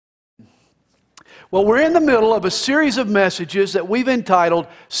Well, we're in the middle of a series of messages that we've entitled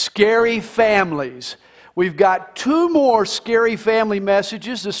Scary Families. We've got 2 more scary family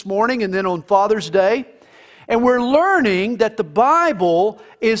messages this morning and then on Father's Day. And we're learning that the Bible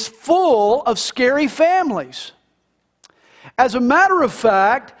is full of scary families. As a matter of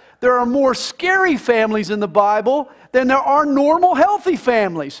fact, there are more scary families in the Bible than there are normal, healthy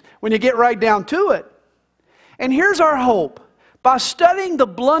families when you get right down to it. And here's our hope. By studying the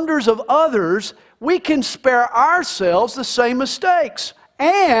blunders of others, we can spare ourselves the same mistakes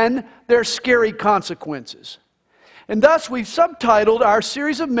and their scary consequences. And thus we've subtitled our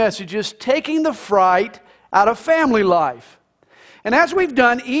series of messages, Taking the Fright Out of Family Life. And as we've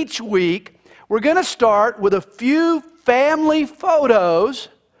done each week, we're going to start with a few family photos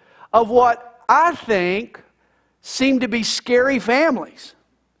of what I think seem to be scary families.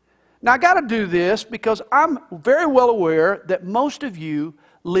 Now I got to do this because I'm very well aware that most of you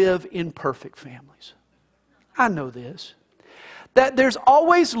live in perfect families. I know this. That there's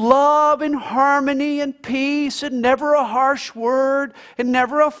always love and harmony and peace and never a harsh word and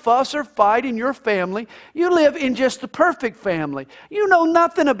never a fuss or fight in your family. You live in just the perfect family. You know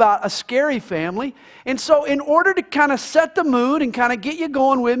nothing about a scary family. And so in order to kind of set the mood and kind of get you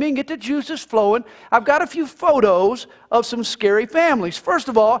going with me and get the juices flowing, I've got a few photos of some scary families. First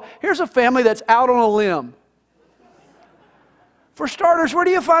of all, here's a family that's out on a limb. For starters, where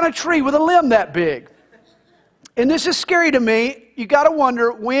do you find a tree with a limb that big? And this is scary to me. You got to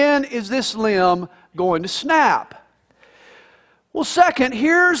wonder, when is this limb going to snap? Well, second,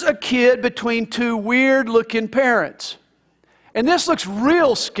 here's a kid between 2 weird-looking parents. And this looks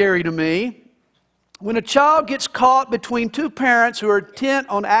real scary to me. When a child gets caught between 2 parents who are intent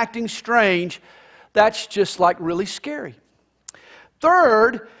on acting strange, that's just like really scary.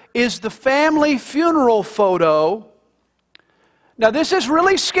 Third is the family funeral photo. Now this is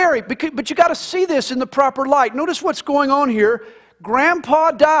really scary, but you got to see this in the proper light. Notice what's going on here. Grandpa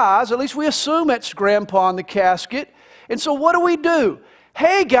dies, at least we assume it's Grandpa in the casket. And so what do?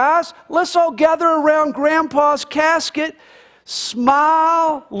 Hey guys, let's all gather around Grandpa's casket,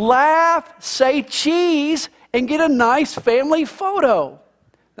 smile, laugh, say cheese, and get a nice family photo.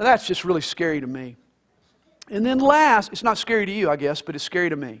 Now that's just really scary to me. And then last, it's not scary to you, I guess, but it's scary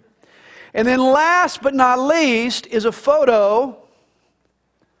to me. And then last but not least is a photo.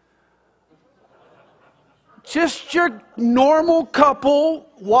 Just your normal couple,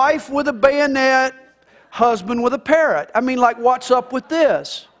 wife with a bayonet, husband with a parrot. I mean, like, what's up with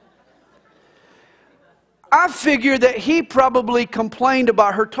this? I figure that he probably complained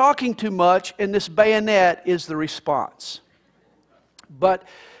about her talking too much, and this bayonet is the response. But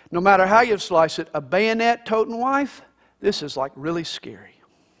no matter how you slice it, a bayonet-toting wife, this is like really scary.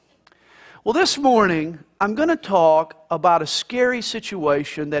 Well, this morning, I'm going to talk about a scary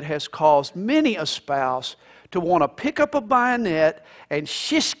situation that has caused many a spouse to want to pick up a bayonet and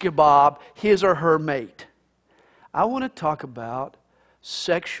shish kebab his or her mate. I want to talk about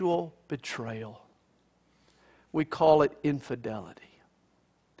sexual betrayal. We call it infidelity.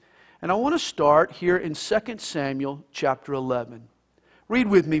 And I want to start here in 2 Samuel chapter 11. Read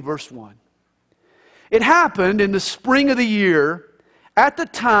with me verse 1. It happened in the spring of the year, at the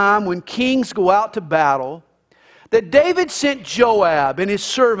time when kings go out to battle, that David sent Joab and his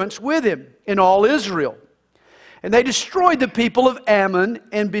servants with him in all Israel. And they destroyed the people of Ammon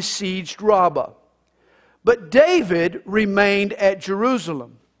and besieged Rabbah. But David remained at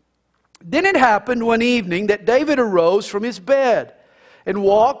Jerusalem. Then it happened one evening that David arose from his bed and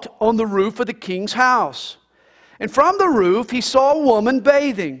walked on the roof of the king's house. And from the roof he saw a woman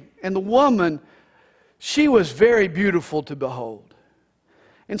bathing. And the woman, she was very beautiful to behold.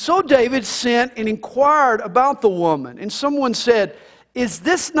 And so David sent and inquired about the woman. And someone said, "Is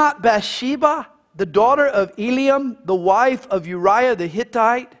this not Bathsheba, the daughter of Eliam, the wife of Uriah the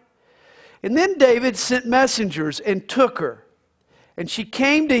Hittite?" And then David sent messengers and took her. And she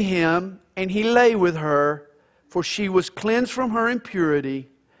came to him, and he lay with her, for she was cleansed from her impurity,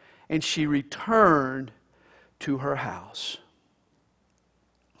 and she returned to her house.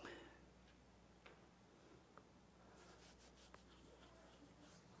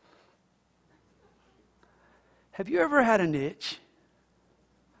 Have you ever had an itch?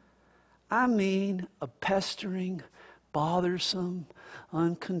 I mean, a pestering, bothersome,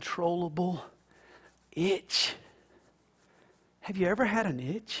 uncontrollable itch. Have you ever had an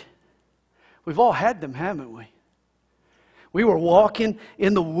itch? We've all had them, haven't we? We were walking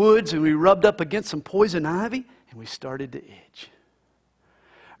in the woods and we rubbed up against some poison ivy and we started to itch.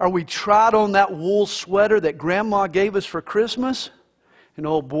 Or we tried on that wool sweater that Grandma gave us for Christmas, and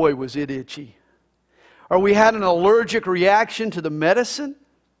oh boy, was it itchy. Or we had an allergic reaction to the medicine.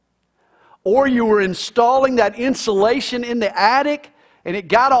 or you were installing that insulation in the attic and it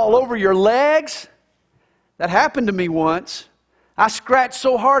got all over your legs. That happened to me once. I scratched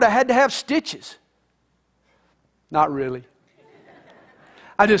so hard I had to have stitches. Not really.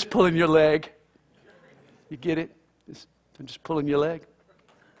 I'm just pulling your leg. You get it? I'm just pulling your leg.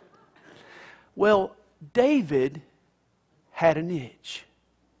 Well, David had an itch.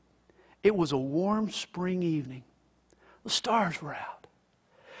 It was a warm spring evening. The stars were out.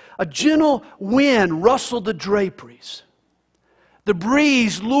 A gentle wind rustled the draperies. The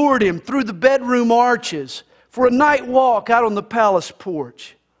breeze lured him through the bedroom arches for a night walk out on the palace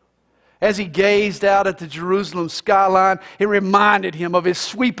porch. As he gazed out at the Jerusalem skyline, it reminded him of his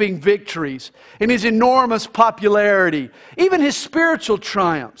sweeping victories and his enormous popularity, even his spiritual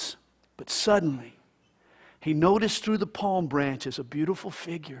triumphs. But suddenly, he noticed through the palm branches a beautiful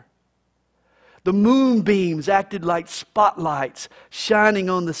figure. The moonbeams acted like spotlights shining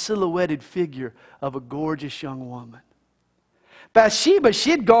on the silhouetted figure of a gorgeous young woman. Bathsheba, she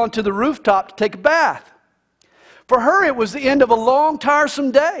had gone to the rooftop to take a bath. For her, it was the end of a long,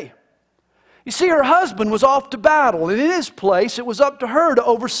 tiresome day. You see, her husband was off to battle, and in his place, it was up to her to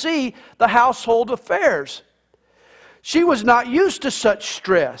oversee the household affairs. She was not used to such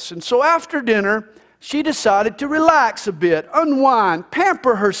stress, and so after dinner, she decided to relax a bit, unwind,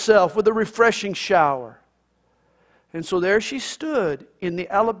 pamper herself with a refreshing shower. And so there she stood in the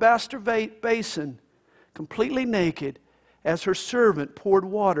alabaster basin, completely naked, as her servant poured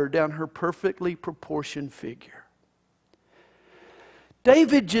water down her perfectly proportioned figure.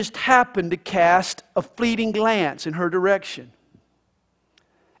 David just happened to cast a fleeting glance in her direction.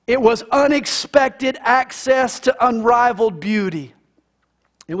 It was unexpected access to unrivaled beauty.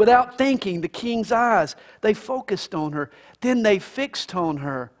 And without thinking, the king's eyes, they focused on her. Then they fixed on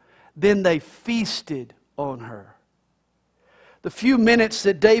her. Then they feasted on her. The few minutes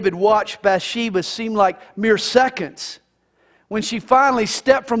that David watched Bathsheba seemed like mere seconds. When she finally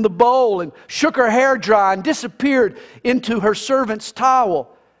stepped from the bowl and shook her hair dry and disappeared into her servant's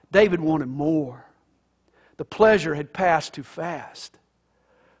towel, David wanted more. The pleasure had passed too fast.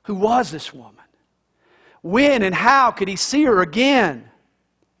 Who was this woman? When and how could he see her again?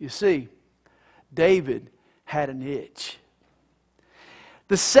 You see, David had an itch.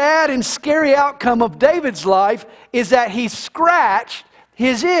 The sad and scary outcome of David's life is that he scratched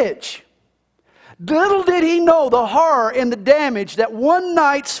his itch. Little did he know the horror and the damage that one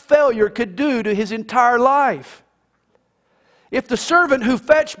night's failure could do to his entire life. If the servant who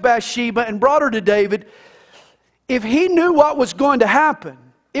fetched Bathsheba and brought her to David, if he knew what was going to happen,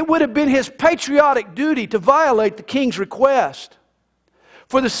 it would have been his patriotic duty to violate the king's request.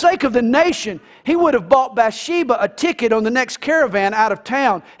 For the sake of the nation, he would have bought Bathsheba a ticket on the next caravan out of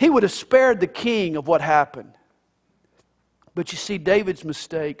town. He would have spared the king of what happened. But you see, David's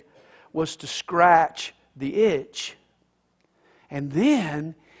mistake was to scratch the itch. And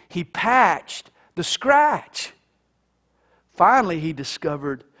then he patched the scratch. Finally, he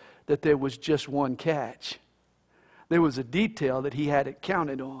discovered that there was just one catch. There was a detail that he hadn't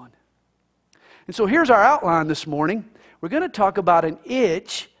counted on. And so here's our outline this morning. We're going to talk about an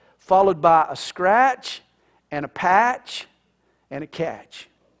itch followed by a scratch and a patch and a catch.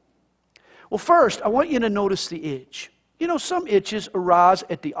 Well, first, I want you to notice the itch. You know, some itches arise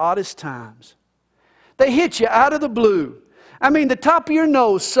at the oddest times. They hit you out of the blue. I mean, the top of your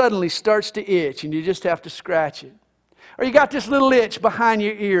nose suddenly starts to itch and you just have to scratch it. Or you got this little itch behind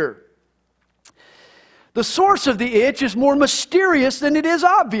your ear. The source of the itch is more mysterious than it is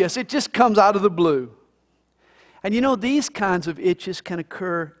obvious. It just comes out of the blue. And you know, these kinds of itches can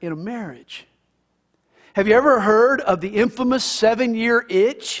occur in a marriage. Have you ever heard of the infamous 7-year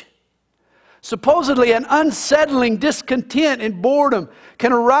itch? Supposedly an unsettling discontent and boredom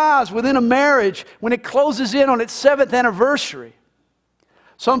can arise within a marriage when it closes in on its 7th anniversary.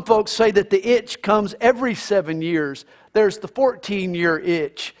 Some folks say that the itch comes every 7 years. There's the 14-year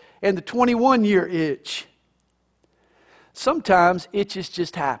itch and the 21-year itch. Sometimes itches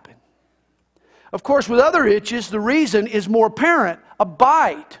just happen. Of course, with other itches, the reason is more apparent. A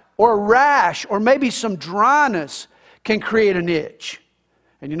bite or a rash or maybe some dryness can create an itch.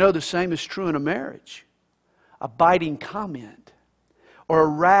 And you know the same is true in a marriage. A biting comment or a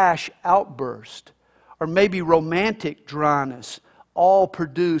rash outburst or maybe romantic dryness all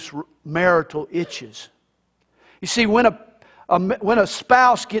produce marital itches. You see, when a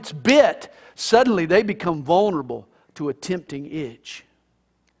spouse gets bit, suddenly they become vulnerable to a tempting itch.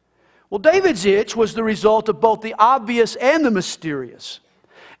 Well, David's itch was the result of both the obvious and the mysterious.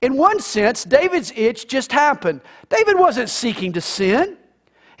 In one sense, David's itch just happened. David wasn't seeking to sin.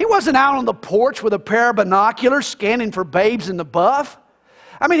 He wasn't out on the porch with a pair of binoculars scanning for babes in the buff.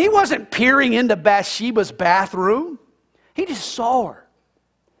 I mean, he wasn't peering into Bathsheba's bathroom. He just saw her.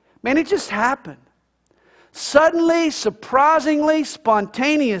 Man, it just happened. Suddenly, surprisingly,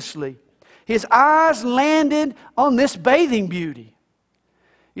 spontaneously, his eyes landed on this bathing beauty.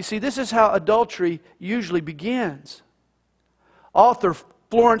 You see, this is how adultery usually begins. Author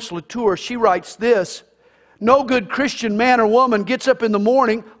Florence Latour, she writes this: no good Christian man or woman gets up in the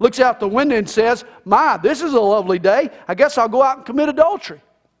morning, looks out the window and says, "My, this is a lovely day. I guess I'll go out and commit adultery."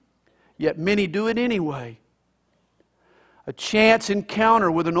 Yet many do it anyway. A chance encounter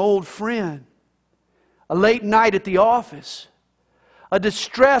with an old friend, a late night at the office, a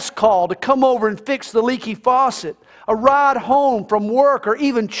distress call to come over and fix the leaky faucet, a ride home from work or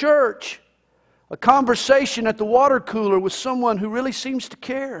even church, a conversation at the water cooler with someone who really seems to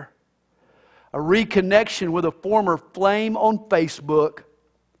care, a reconnection with a former flame on Facebook.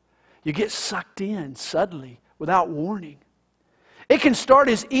 You get sucked in suddenly without warning. It can start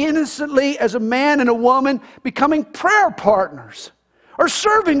as innocently as a man and a woman becoming prayer partners or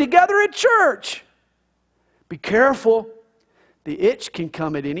serving together at church. Be careful. The itch can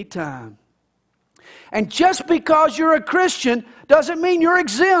come at any time. And just because you're a Christian doesn't mean you're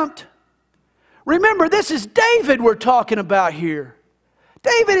exempt. Remember, this is David we're talking about here.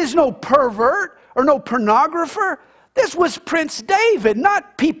 David is no pervert or no pornographer. This was Prince David,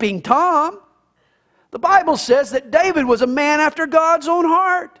 not Peeping Tom. The Bible says that David was a man after God's own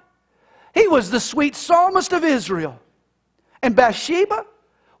heart. He was the sweet psalmist of Israel. And Bathsheba?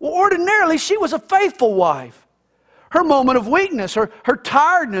 Well, ordinarily, she was a faithful wife. Her moment of weakness, her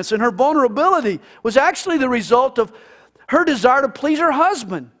tiredness, and her vulnerability was actually the result of her desire to please her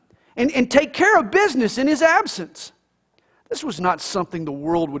husband and take care of business in his absence. This was not something the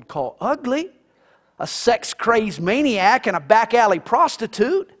world would call ugly, a sex-crazed maniac and a back-alley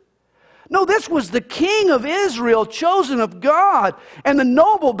prostitute. No, this was the king of Israel, chosen of God, and the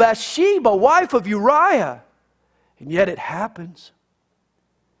noble Bathsheba, wife of Uriah. And yet it happens,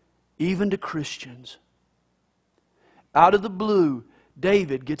 even to Christians. Out of the blue,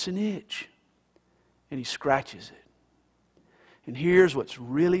 David gets an itch, and he scratches it. And here's what's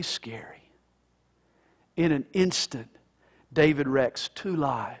really scary. In an instant, David wrecks 2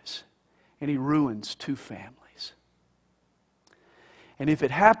 lives, and he ruins 2 families. And if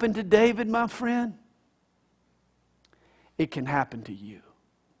it happened to David, my friend, it can happen to you.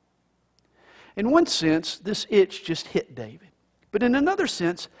 In one sense, this itch just hit David. But in another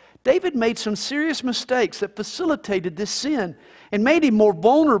sense, David made some serious mistakes that facilitated this sin and made him more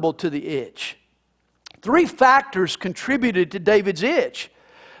vulnerable to the itch. 3 factors contributed to David's itch.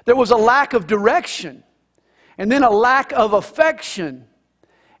 There was a lack of direction, and then a lack of affection,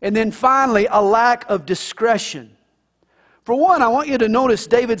 and then finally a lack of discretion. For one, I want you to notice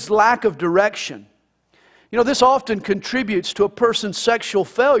David's lack of direction. You know, this often contributes to a person's sexual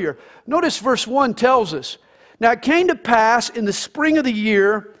failure. Notice verse 1 tells us, "Now it came to pass in the spring of the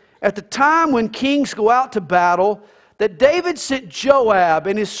year, at the time when kings go out to battle, that David sent Joab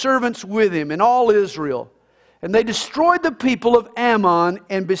and his servants with him and all Israel. And they destroyed the people of Ammon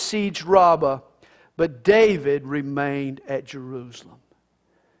and besieged Rabbah. But David remained at Jerusalem."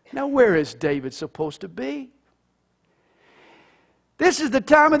 Now where is David supposed to be? This is the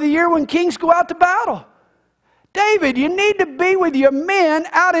time of the year when kings go out to battle. David, you need to be with your men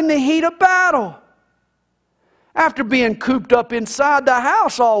out in the heat of battle. After being cooped up inside the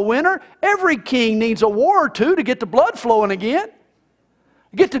house all winter, every king needs a war or two to get the blood flowing again,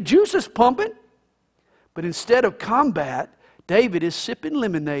 get the juices pumping. But instead of combat, David is sipping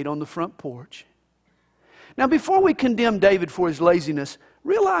lemonade on the front porch. Now, before we condemn David for his laziness,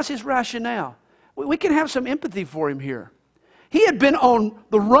 realize his rationale. We can have some empathy for him here. He had been on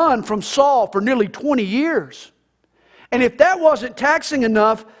the run from Saul for nearly 20 years. And if that wasn't taxing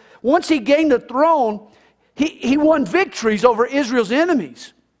enough, once he gained the throne, he won victories over Israel's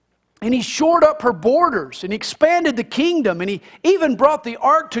enemies. And he shored up her borders and expanded the kingdom, and he even brought the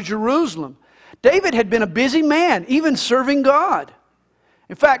ark to Jerusalem. David had been a busy man, even serving God.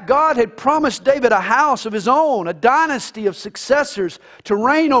 In fact, God had promised David a house of his own, a dynasty of successors to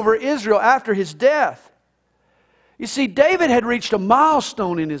reign over Israel after his death. You see, David had reached a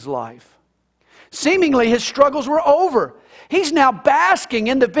milestone in his life. Seemingly, his struggles were over. He's now basking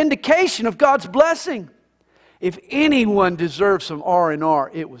in the vindication of God's blessing. If anyone deserved some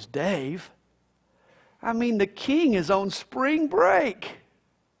R&R, it was Dave. I mean, the king is on spring break.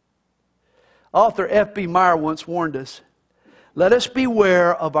 Author F.B. Meyer once warned us, "Let us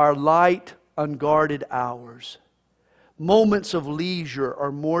beware of our light, unguarded hours. Moments of leisure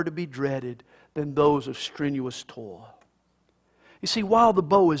are more to be dreaded than those of strenuous toil." You see, while the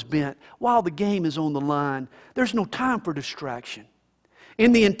bow is bent, while the game is on the line, there's no time for distraction.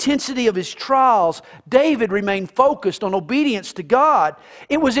 In the intensity of his trials, David remained focused on obedience to God.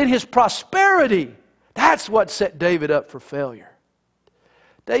 It was in his prosperity. That's what set David up for failure.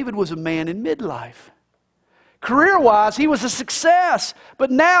 David was a man in midlife. Career-wise, he was a success,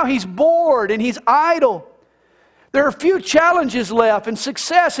 but now he's bored and he's idle. There are few challenges left, and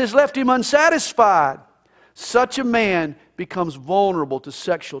success has left him unsatisfied. Such a man becomes vulnerable to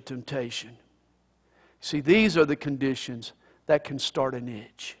sexual temptation. See, these are the conditions that can start an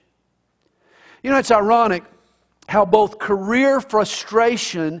itch. You know, it's ironic how both career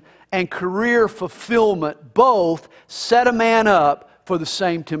frustration and career fulfillment both set a man up for the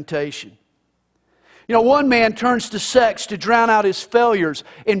same temptation. You know, one man turns to sex to drown out his failures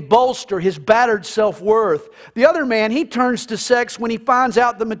and bolster his battered self-worth. The other man, he turns to sex when he finds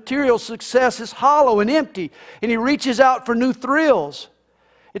out the material success is hollow and empty, and he reaches out for new thrills.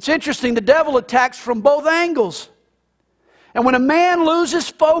 It's interesting, the devil attacks from both angles. And when a man loses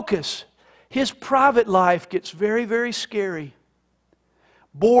focus, his private life gets very, very scary.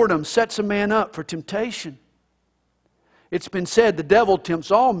 Boredom sets a man up for temptation. It's been said the devil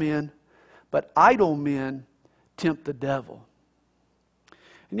tempts all men, but idle men tempt the devil.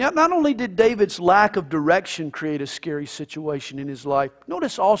 And yet, not only did David's lack of direction create a scary situation in his life,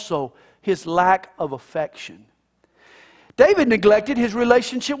 notice also his lack of affection. David neglected his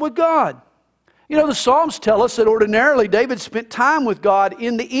relationship with God. You know, the Psalms tell us that ordinarily David spent time with God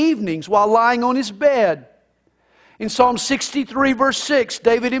in the evenings while lying on his bed. In Psalm 63, verse 6,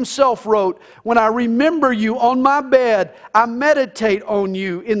 David himself wrote, "When I remember you on my bed, I meditate on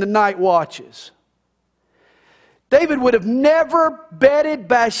you in the night watches." David would have never bedded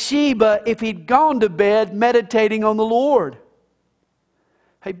Bathsheba if he'd gone to bed meditating on the Lord.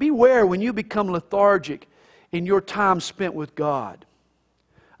 Hey, beware when you become lethargic in your time spent with God.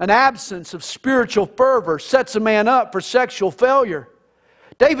 An absence of spiritual fervor sets a man up for sexual failure.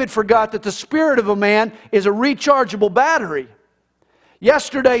 David forgot that the spirit of a man is a rechargeable battery.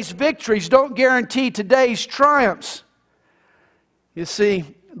 Yesterday's victories don't guarantee today's triumphs. You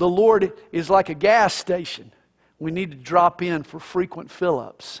see, the Lord is like a gas station. We need to drop in for frequent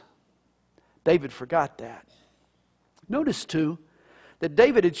fill-ups. David forgot that. Notice, too, that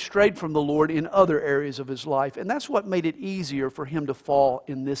David had strayed from the Lord in other areas of his life, and that's what made it easier for him to fall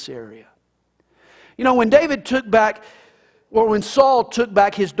in this area. You know, when Saul took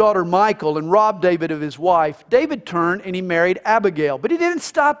back his daughter Michal and robbed David of his wife, David turned and he married Abigail. But he didn't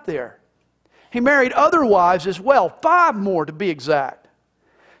stop there. He married other wives as well, 5 more to be exact.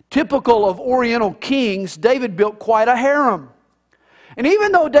 Typical of Oriental kings, David built quite a harem. And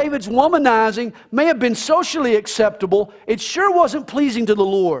even though David's womanizing may have been socially acceptable, it sure wasn't pleasing to the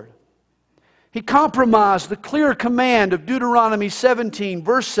Lord. He compromised the clear command of Deuteronomy 17,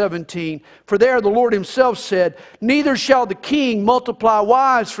 verse 17. For there the Lord himself said, "Neither shall the king multiply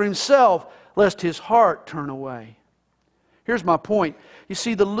wives for himself, lest his heart turn away." Here's my point. You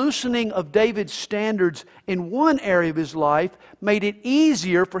see, the loosening of David's standards in one area of his life made it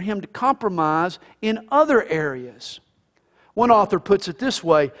easier for him to compromise in other areas. One author puts it this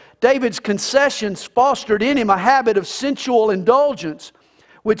way: David's concessions fostered in him a habit of sensual indulgence,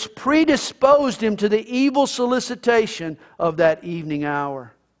 which predisposed him to the evil solicitation of that evening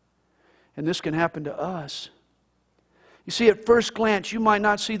hour. And this can happen to us. You see, at first glance, you might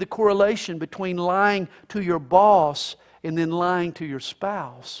not see the correlation between lying to your boss and then lying to your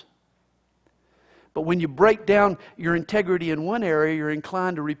spouse. But when you break down your integrity in one area, you're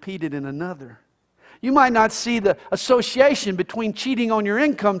inclined to repeat it in another. You might not see the association between cheating on your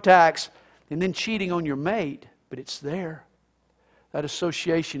income tax and then cheating on your mate, but it's there. That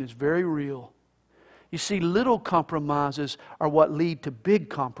association is very real. You see, little compromises are what lead to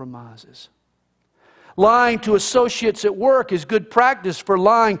big compromises. Lying to associates at work is good practice for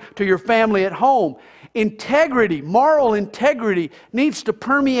lying to your family at home. Integrity, moral integrity, needs to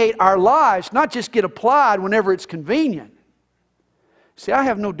permeate our lives, not just get applied whenever it's convenient. See, I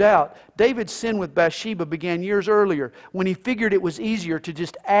have no doubt David's sin with Bathsheba began years earlier when he figured it was easier to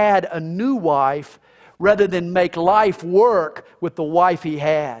just add a new wife rather than make life work with the wife he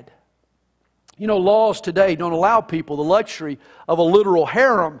had. You know, laws today don't allow people the luxury of a literal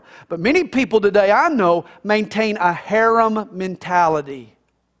harem, but many people today I know maintain a harem mentality.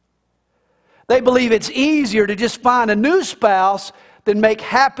 They believe it's easier to just find a new spouse than make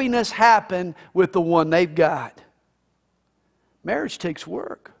happiness happen with the one they've got. Marriage takes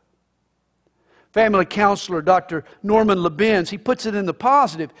work. Family counselor Dr. Norman Lebens, he puts it in the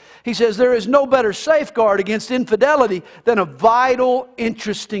positive. He says, there is no better safeguard against infidelity than a vital,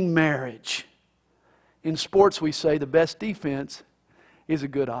 interesting marriage. In sports, we say the best defense is a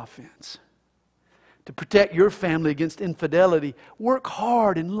good offense. to protect your family against infidelity, work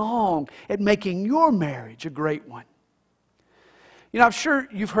hard and long at making your marriage a great one. You know, I'm sure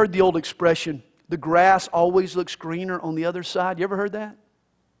you've heard the old expression, the grass always looks greener on the other side. You ever heard that?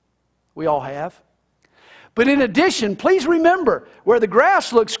 We all have. But in addition, please remember, where the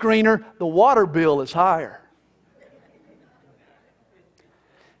grass looks greener, the water bill is higher.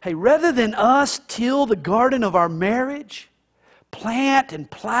 Hey, rather than us till the garden of our marriage, plant and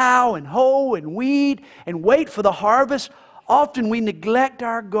plow and hoe and weed and wait for the harvest, often we neglect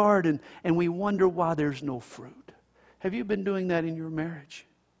our garden and we wonder why there's no fruit. Have you been doing that in your marriage?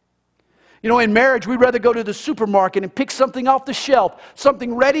 You know, in marriage, we'd rather go to the supermarket and pick something off the shelf,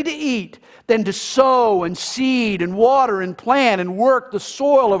 something ready to eat, than to sow and seed and water and plant and work the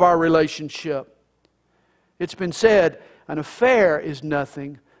soil of our relationship. It's been said, an affair is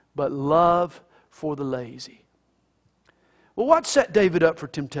nothing but love for the lazy. Well, what set David up for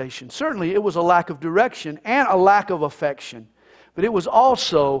temptation? Certainly, it was a lack of direction and a lack of affection, but it was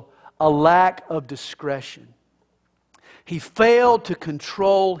also a lack of discretion. He failed to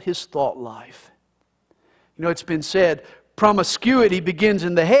control his thought life. You know, it's been said, promiscuity begins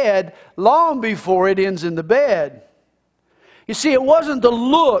in the head long before it ends in the bed. You see, it wasn't the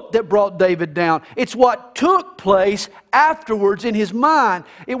look that brought David down. It's what took place afterwards in his mind.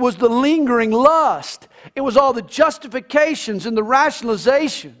 It was the lingering lust. It was all the justifications and the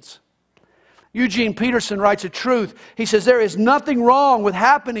rationalizations. Eugene Peterson writes a truth. He says, there is nothing wrong with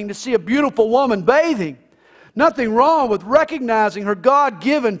happening to see a beautiful woman bathing. Nothing wrong with recognizing her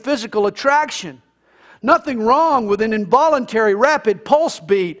God-given physical attraction. Nothing wrong with an involuntary rapid pulse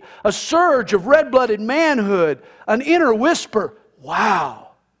beat, a surge of red-blooded manhood, an inner whisper, wow.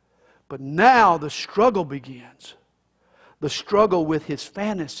 But now the struggle begins. The struggle with his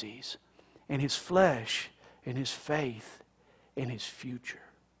fantasies and his flesh and his faith and his future.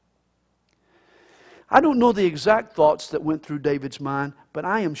 I don't know the exact thoughts that went through David's mind, but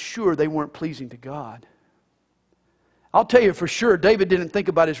I am sure they weren't pleasing to God. I'll tell you for sure, David didn't think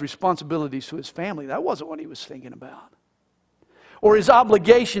about his responsibilities to his family. That wasn't what he was thinking about. Or his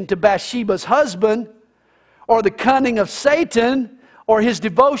obligation to Bathsheba's husband, or the cunning of Satan, or his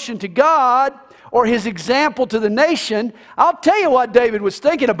devotion to God, or his example to the nation. I'll tell you what David was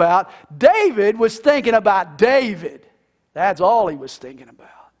thinking about. David was thinking about David. That's all he was thinking about.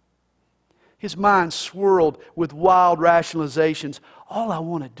 His mind swirled with wild rationalizations. All I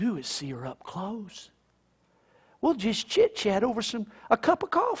want to do is see her up close. We'll just chit-chat over a cup of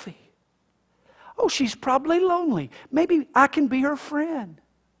coffee. Oh, she's probably lonely. Maybe I can be her friend.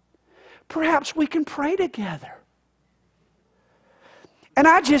 Perhaps we can pray together. And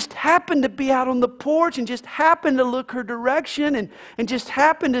I just happened to be out on the porch and just happened to look her direction and just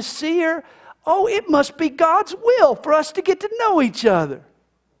happened to see her. Oh, it must be God's will for us to get to know each other.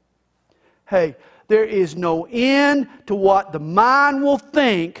 Hey, there is no end to what the mind will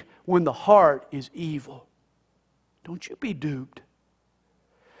think when the heart is evil. Don't you be duped.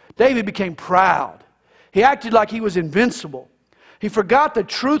 David became proud. He acted like he was invincible. He forgot the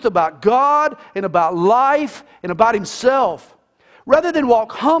truth about God and about life and about himself. Rather than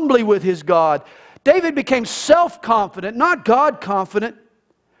walk humbly with his God, David became self-confident, not God-confident.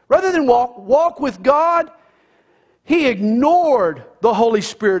 Rather than walk with God, he ignored the Holy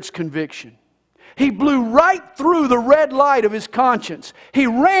Spirit's conviction. He blew right through the red light of his conscience. He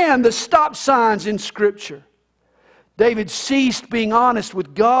ran the stop signs in Scripture. David ceased being honest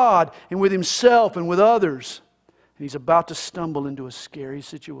with God and with himself and with others. And he's about to stumble into a scary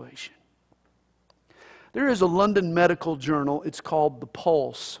situation. There is a London medical journal. It's called The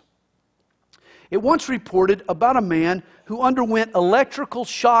Pulse. It once reported about a man who underwent electrical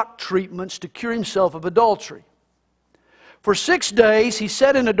shock treatments to cure himself of adultery. For 6 days, he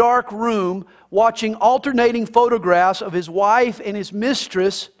sat in a dark room watching alternating photographs of his wife and his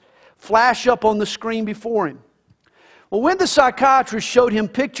mistress flash up on the screen before him. Well, when the psychiatrist showed him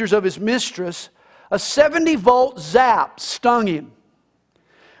pictures of his mistress, a 70-volt zap stung him.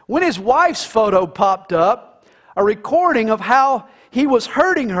 When his wife's photo popped up, a recording of how he was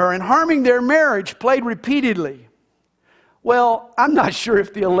hurting her and harming their marriage played repeatedly. Well, I'm not sure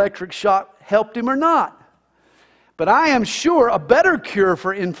if the electric shock helped him or not. But I am sure a better cure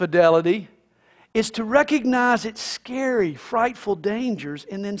for infidelity is to recognize its scary, frightful dangers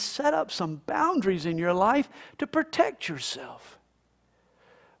and then set up some boundaries in your life to protect yourself.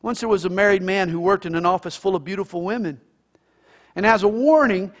 Once there was a married man who worked in an office full of beautiful women. And as a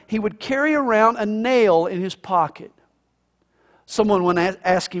warning, he would carry around a nail in his pocket. Someone would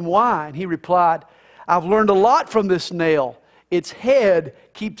ask him why, and he replied, I've learned a lot from this nail. Its head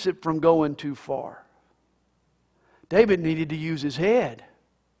keeps it from going too far. David needed to use his head.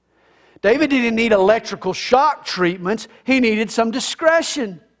 David didn't need electrical shock treatments. He needed some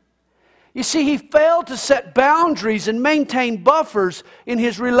discretion. You see, he failed to set boundaries and maintain buffers in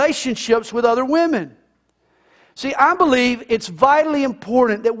his relationships with other women. See, I believe it's vitally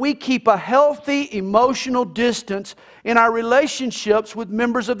important that we keep a healthy emotional distance in our relationships with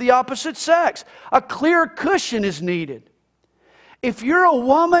members of the opposite sex. A clear cushion is needed. If you're a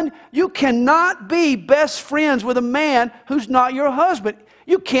woman, you cannot be best friends with a man who's not your husband.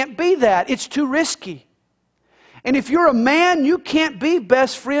 You can't be that. It's too risky. And if you're a man, you can't be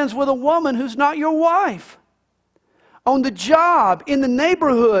best friends with a woman who's not your wife. On the job, in the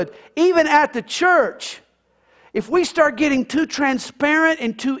neighborhood, even at the church. If we start getting too transparent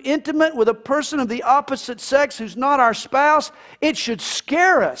and too intimate with a person of the opposite sex who's not our spouse, it should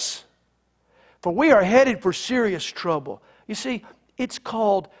scare us. For we are headed for serious trouble. You see, it's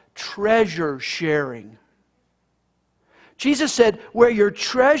called treasure sharing. Jesus said, where your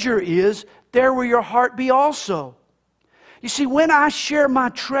treasure is, there will your heart be also. You see, when I share my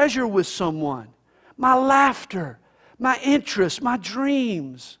treasure with someone, my laughter, my interests, my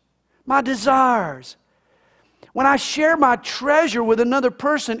dreams, my desires, when I share my treasure with another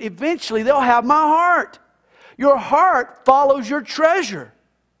person, eventually they'll have my heart. Your heart follows your treasure.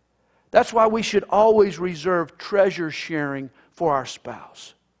 That's why we should always reserve treasure sharing for our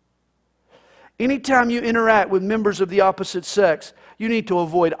spouse. Anytime you interact with members of the opposite sex, you need to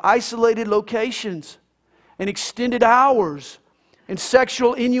avoid isolated locations and extended hours and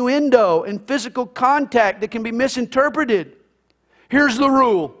sexual innuendo and physical contact that can be misinterpreted. Here's the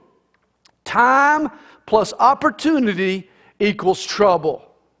rule. Time plus opportunity equals trouble.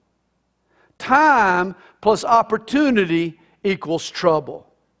 Time plus opportunity equals trouble.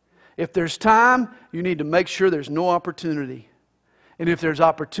 If there's time, you need to make sure there's no opportunity. And if there's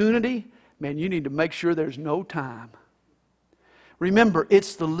opportunity, man, you need to make sure there's no time. Remember,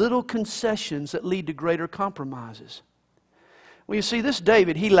 it's the little concessions that lead to greater compromises. Well, you see, this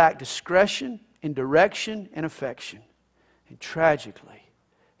David, he lacked discretion and direction and affection. And tragically,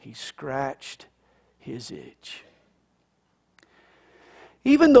 he scratched his itch.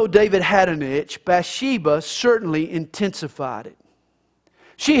 Even though David had an itch, Bathsheba certainly intensified it.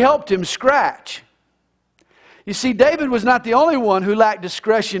 She helped him scratch. You see, David was not the only one who lacked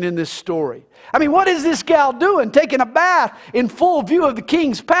discretion in this story. I mean, what is this gal doing, taking a bath in full view of the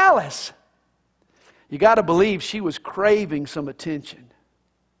king's palace? You got to believe she was craving some attention.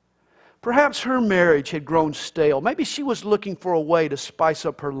 Perhaps her marriage had grown stale. Maybe she was looking for a way to spice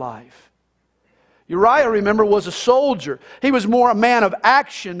up her life. Uriah, remember, was a soldier. He was more a man of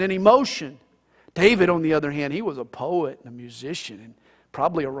action than emotion. David, on the other hand, he was a poet and a musician and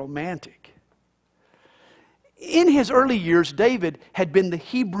probably a romantic. In his early years, David had been the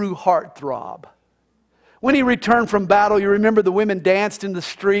Hebrew heartthrob. When he returned from battle, you remember the women danced in the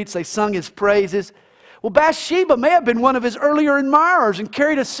streets, they sung his praises. Well, Bathsheba may have been one of his earlier admirers and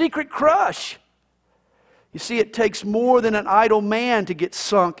carried a secret crush. You see, it takes more than an idle man to get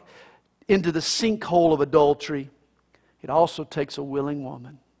sunk into the sinkhole of adultery. It also takes a willing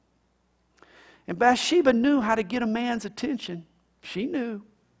woman. And Bathsheba knew how to get a man's attention. She knew.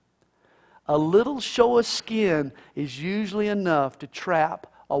 A little show of skin is usually enough to trap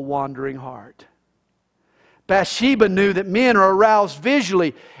a wandering heart. Bathsheba knew that men are aroused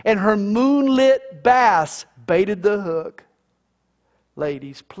visually, and her moonlit baths baited the hook.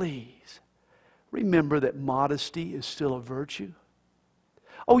 Ladies, please, remember that modesty is still a virtue.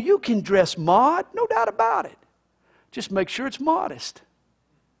 Oh, you can dress mod, no doubt about it. Just make sure it's modest.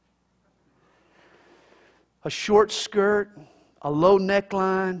 A short skirt, a low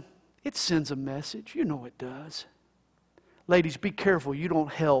neckline, it sends a message. You know it does. Ladies, be careful you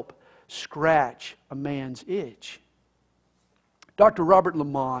don't help scratch a man's itch. Dr. Robert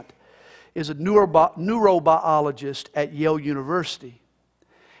Lamont is a neurobiologist at Yale University.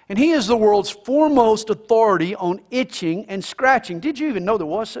 And he is the world's foremost authority on itching and scratching. Did you even know there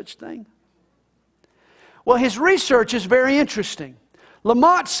was such thing? Well, his research is very interesting.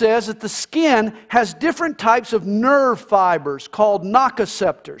 Lamont says that the skin has different types of nerve fibers called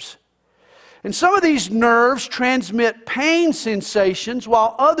nociceptors. And some of these nerves transmit pain sensations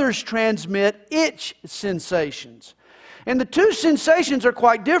while others transmit itch sensations. And the two sensations are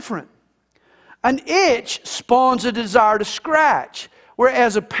quite different. An itch spawns a desire to scratch,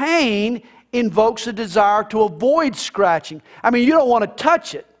 whereas a pain invokes a desire to avoid scratching. I mean, you don't want to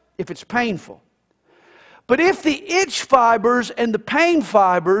touch it if it's painful. But if the itch fibers and the pain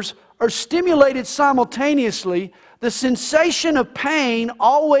fibers are stimulated simultaneously, the sensation of pain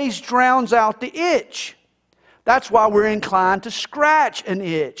always drowns out the itch. That's why we're inclined to scratch an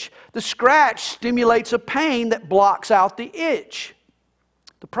itch. The scratch stimulates a pain that blocks out the itch.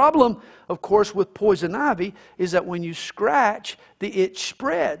 The problem, of course, with poison ivy is that when you scratch, the itch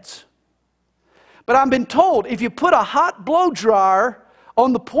spreads. But I've been told if you put a hot blow dryer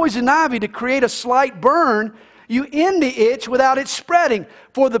on the poison ivy to create a slight burn, you end the itch without it spreading,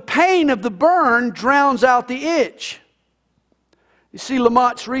 for the pain of the burn drowns out the itch. You see,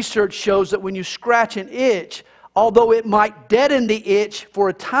 Lamott's research shows that when you scratch an itch, although it might deaden the itch for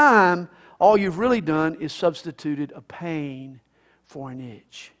a time, all you've really done is substituted a pain for an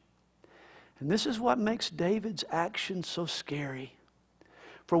itch. And this is what makes David's action so scary.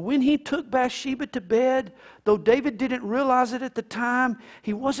 For when he took Bathsheba to bed, though David didn't realize it at the time,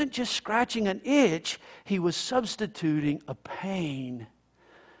 he wasn't just scratching an itch, he was substituting a pain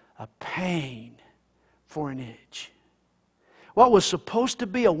for an itch. What was supposed to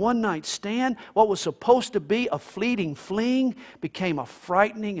be a one-night stand, what was supposed to be a fleeting fling, became a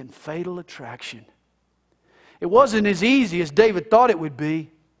frightening and fatal attraction. It wasn't as easy as David thought it would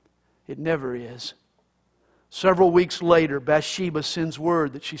be. It never is. Several weeks later, Bathsheba sends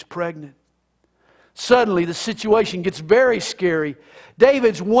word that she's pregnant. Suddenly, the situation gets very scary.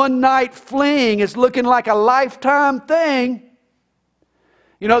 David's one-night fling is looking like a lifetime thing.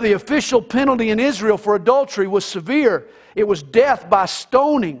 You know, the official penalty in Israel for adultery was severe. It was death by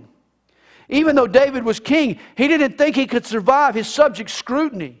stoning. Even though David was king, he didn't think he could survive his subjects'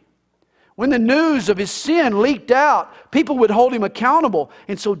 scrutiny. When the news of his sin leaked out, people would hold him accountable.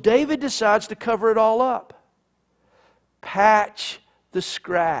 And so David decides to cover it all up. Patch the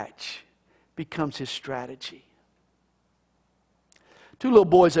scratch becomes his strategy. Two little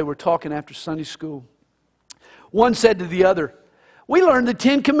boys, they were talking after Sunday school. One said to the other, "We learned the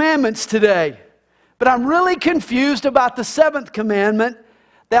 10 Commandments today, but I'm really confused about the 7th commandment,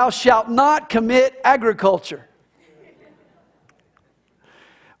 thou shalt not commit agriculture."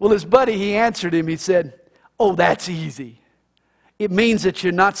 Well, his buddy, he answered him, he said, "Oh, that's easy. It means that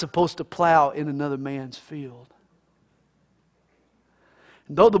you're not supposed to plow in another man's field."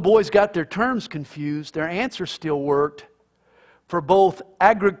 And though the boys got their terms confused, their answer still worked for both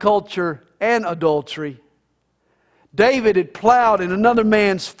agriculture and adultery. David had plowed in another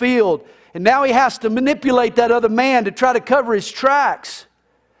man's field, and now he has to manipulate that other man to try to cover his tracks.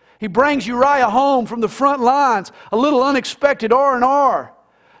 He brings Uriah home from the front lines, a little unexpected R&R.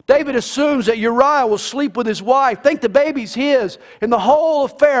 David assumes that Uriah will sleep with his wife, think the baby's his, and the whole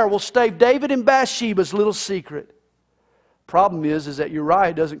affair will stay David and Bathsheba's little secret. Problem is that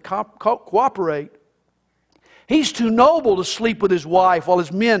Uriah doesn't cooperate. He's too noble to sleep with his wife while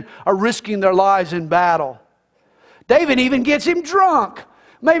his men are risking their lives in battle. David even gets him drunk.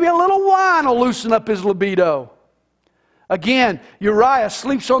 Maybe a little wine will loosen up his libido. Again, Uriah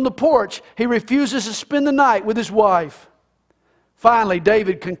sleeps on the porch. He refuses to spend the night with his wife. Finally,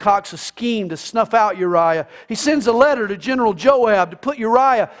 David concocts a scheme to snuff out Uriah. He sends a letter to General Joab to put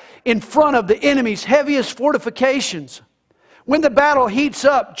Uriah in front of the enemy's heaviest fortifications. When the battle heats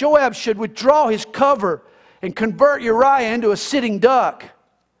up, Joab should withdraw his cover and convert Uriah into a sitting duck.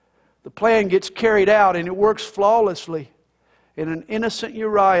 The plan gets carried out and it works flawlessly. And an innocent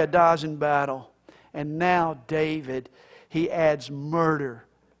Uriah dies in battle. And now David, he adds murder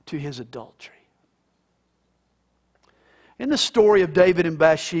to his adultery. In the story of David and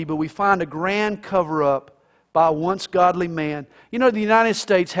Bathsheba, we find a grand cover-up by a once godly man. You know, the United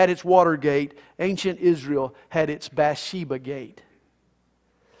States had its Watergate. Ancient Israel had its Bathsheba Gate.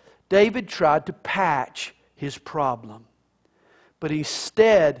 David tried to patch his problem. But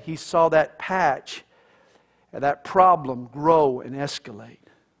instead, he saw that patch and that problem grow and escalate.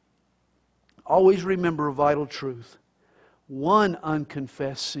 Always remember a vital truth. One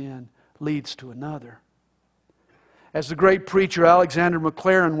unconfessed sin leads to another. As the great preacher Alexander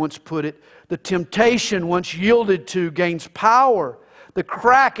McLaren once put it, the temptation once yielded to gains power. The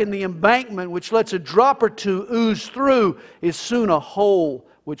crack in the embankment which lets a drop or two ooze through is soon a hole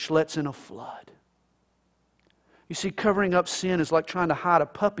which lets in a flood. You see, covering up sin is like trying to hide a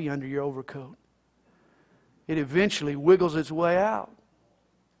puppy under your overcoat. It eventually wiggles its way out.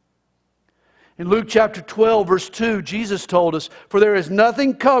 In Luke chapter 12, verse 2, Jesus told us, "For there is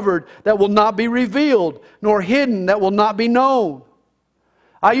nothing covered that will not be revealed, nor hidden that will not be known."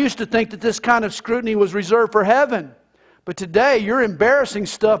 I used to think that this kind of scrutiny was reserved for heaven. But today, your embarrassing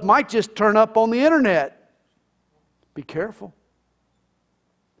stuff might just turn up on the internet. Be careful.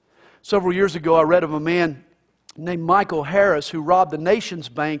 Several years ago, I read of a man named Michael Harris who robbed the Nations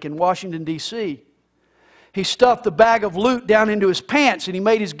Bank in Washington, D.C. He stuffed the bag of loot down into his pants and he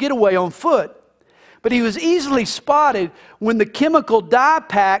made his getaway on foot. But he was easily spotted when the chemical dye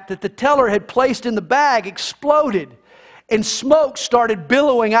pack that the teller had placed in the bag exploded and smoke started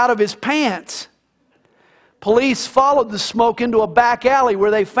billowing out of his pants. Police followed the smoke into a back alley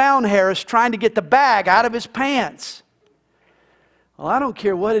where they found Harris trying to get the bag out of his pants. Well, I don't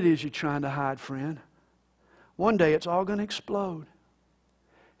care what it is you're trying to hide, friend. One day it's all going to explode.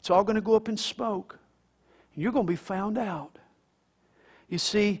 It's all going to go up in smoke. And you're going to be found out. You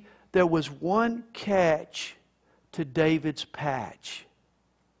see, there was one catch to David's patch.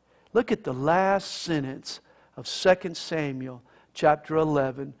 Look at the last sentence of 2 Samuel chapter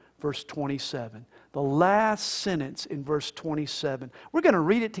 11, verse 27. The last sentence in verse 27. We're going to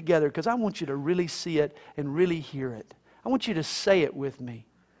read it together because I want you to really see it and really hear it. I want you to say it with me.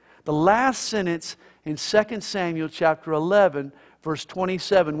 The last sentence in 2 Samuel chapter 11, verse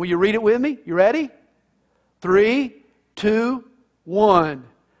 27. Will you read it with me? You ready? 3, 2, 1.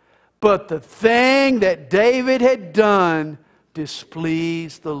 But the thing that David had done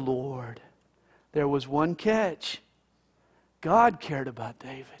displeased the Lord. There was one catch. God cared about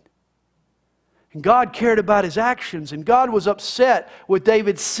David. And God cared about his actions. And God was upset with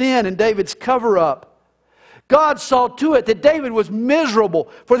David's sin and David's cover-up. God saw to it that David was miserable.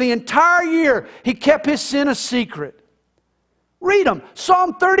 For the entire year, he kept his sin a secret. Read them.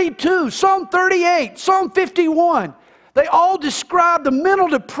 Psalm 32, Psalm 38, Psalm 51. They all describe the mental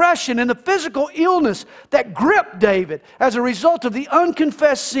depression and the physical illness that gripped David as a result of the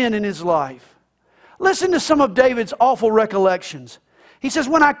unconfessed sin in his life. Listen to some of David's awful recollections. He says,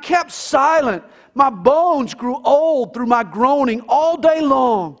 when I kept silent, my bones grew old through my groaning all day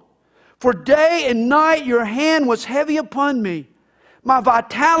long. For day and night your hand was heavy upon me. My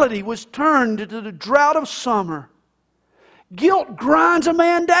vitality was turned into the drought of summer. Guilt grinds a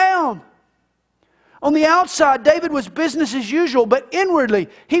man down. On the outside, David was business as usual, but inwardly,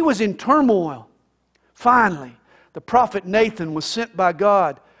 he was in turmoil. Finally, the prophet Nathan was sent by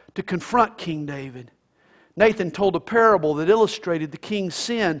God to confront King David. Nathan told a parable that illustrated the king's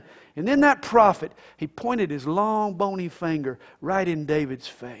sin, and then that prophet, he pointed his long, bony finger right in David's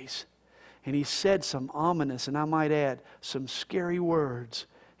face. And he said some ominous, and I might add, some scary words.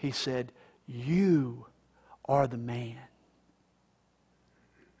 He said, "You are the man."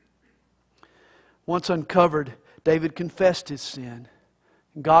 Once uncovered, David confessed his sin.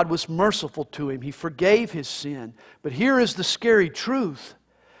 God was merciful to him. He forgave his sin. But here is the scary truth.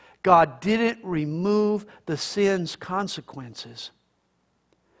 God didn't remove the sin's consequences.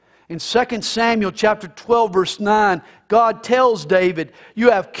 In 2 Samuel chapter 12, verse 9, God tells David,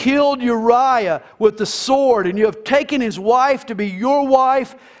 "You have killed Uriah with the sword, and you have taken his wife to be your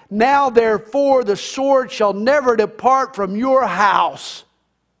wife. Now therefore the sword shall never depart from your house."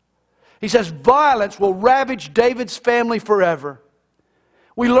 He says violence will ravage David's family forever.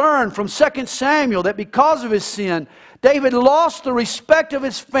 We learn from 2 Samuel that because of his sin, David lost the respect of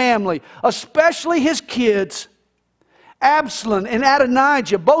his family, especially his kids. Absalom and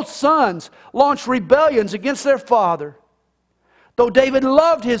Adonijah, both sons, launched rebellions against their father. Though David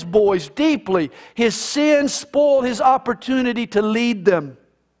loved his boys deeply, his sin spoiled his opportunity to lead them.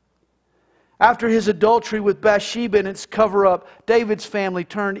 After his adultery with Bathsheba and its cover-up, David's family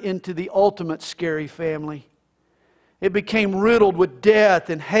turned into the ultimate scary family. It became riddled with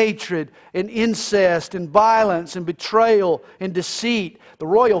death and hatred and incest and violence and betrayal and deceit. The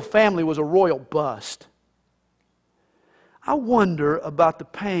royal family was a royal bust. I wonder about the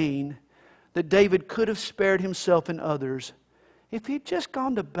pain that David could have spared himself and others if he'd just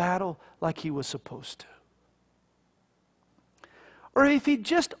gone to battle like he was supposed to. Or if he'd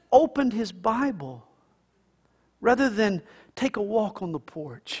just opened his Bible rather than take a walk on the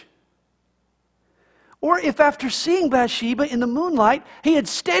porch. Or if after seeing Bathsheba in the moonlight, he had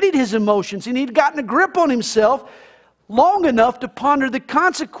steadied his emotions and he'd gotten a grip on himself long enough to ponder the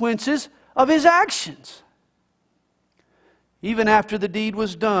consequences of his actions. Even after the deed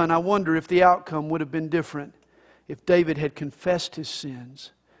was done, I wonder if the outcome would have been different if David had confessed his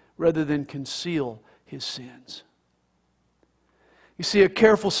sins rather than conceal his sins. You see, a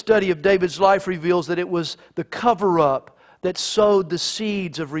careful study of David's life reveals that it was the cover-up that sowed the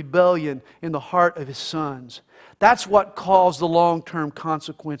seeds of rebellion in the heart of his sons. That's what caused the long-term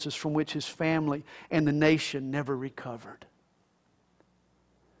consequences from which his family and the nation never recovered.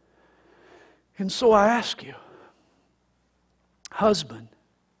 And so I ask you, husband,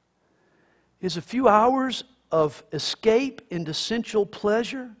 is a few hours of escape into sensual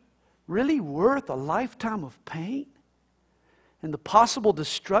pleasure really worth a lifetime of pain and the possible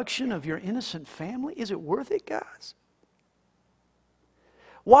destruction of your innocent family? Is it worth it, guys?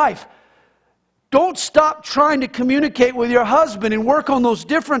 Wife, don't stop trying to communicate with your husband and work on those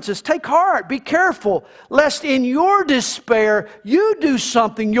differences. Take heart. Be careful, lest in your despair you do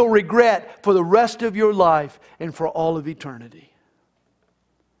something you'll regret for the rest of your life and for all of eternity.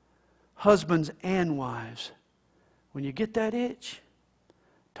 husbands and wives, when you get that itch,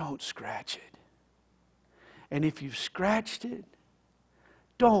 don't scratch it. And if you've scratched it,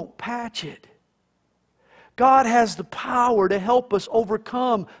 don't patch it. God has the power to help us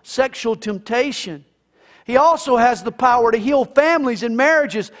overcome sexual temptation. He also has the power to heal families and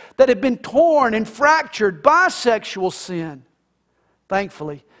marriages that have been torn and fractured by sexual sin.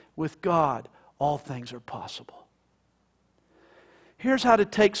 Thankfully, with God, all things are possible. Here's how to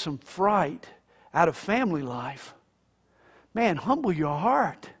take some fright out of family life. Man, humble your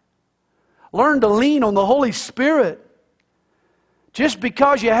heart. Learn to lean on the Holy Spirit. Just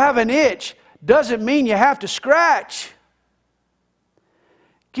because you have an itch doesn't mean you have to scratch.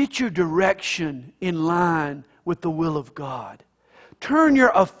 Get your direction in line with the will of God. Turn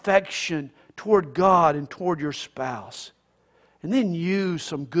your affection toward God and toward your spouse. And then use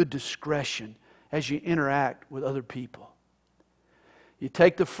some good discretion as you interact with other people. You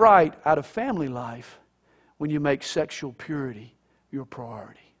take the fright out of family life when you make sexual purity your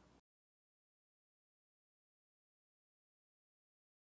priority.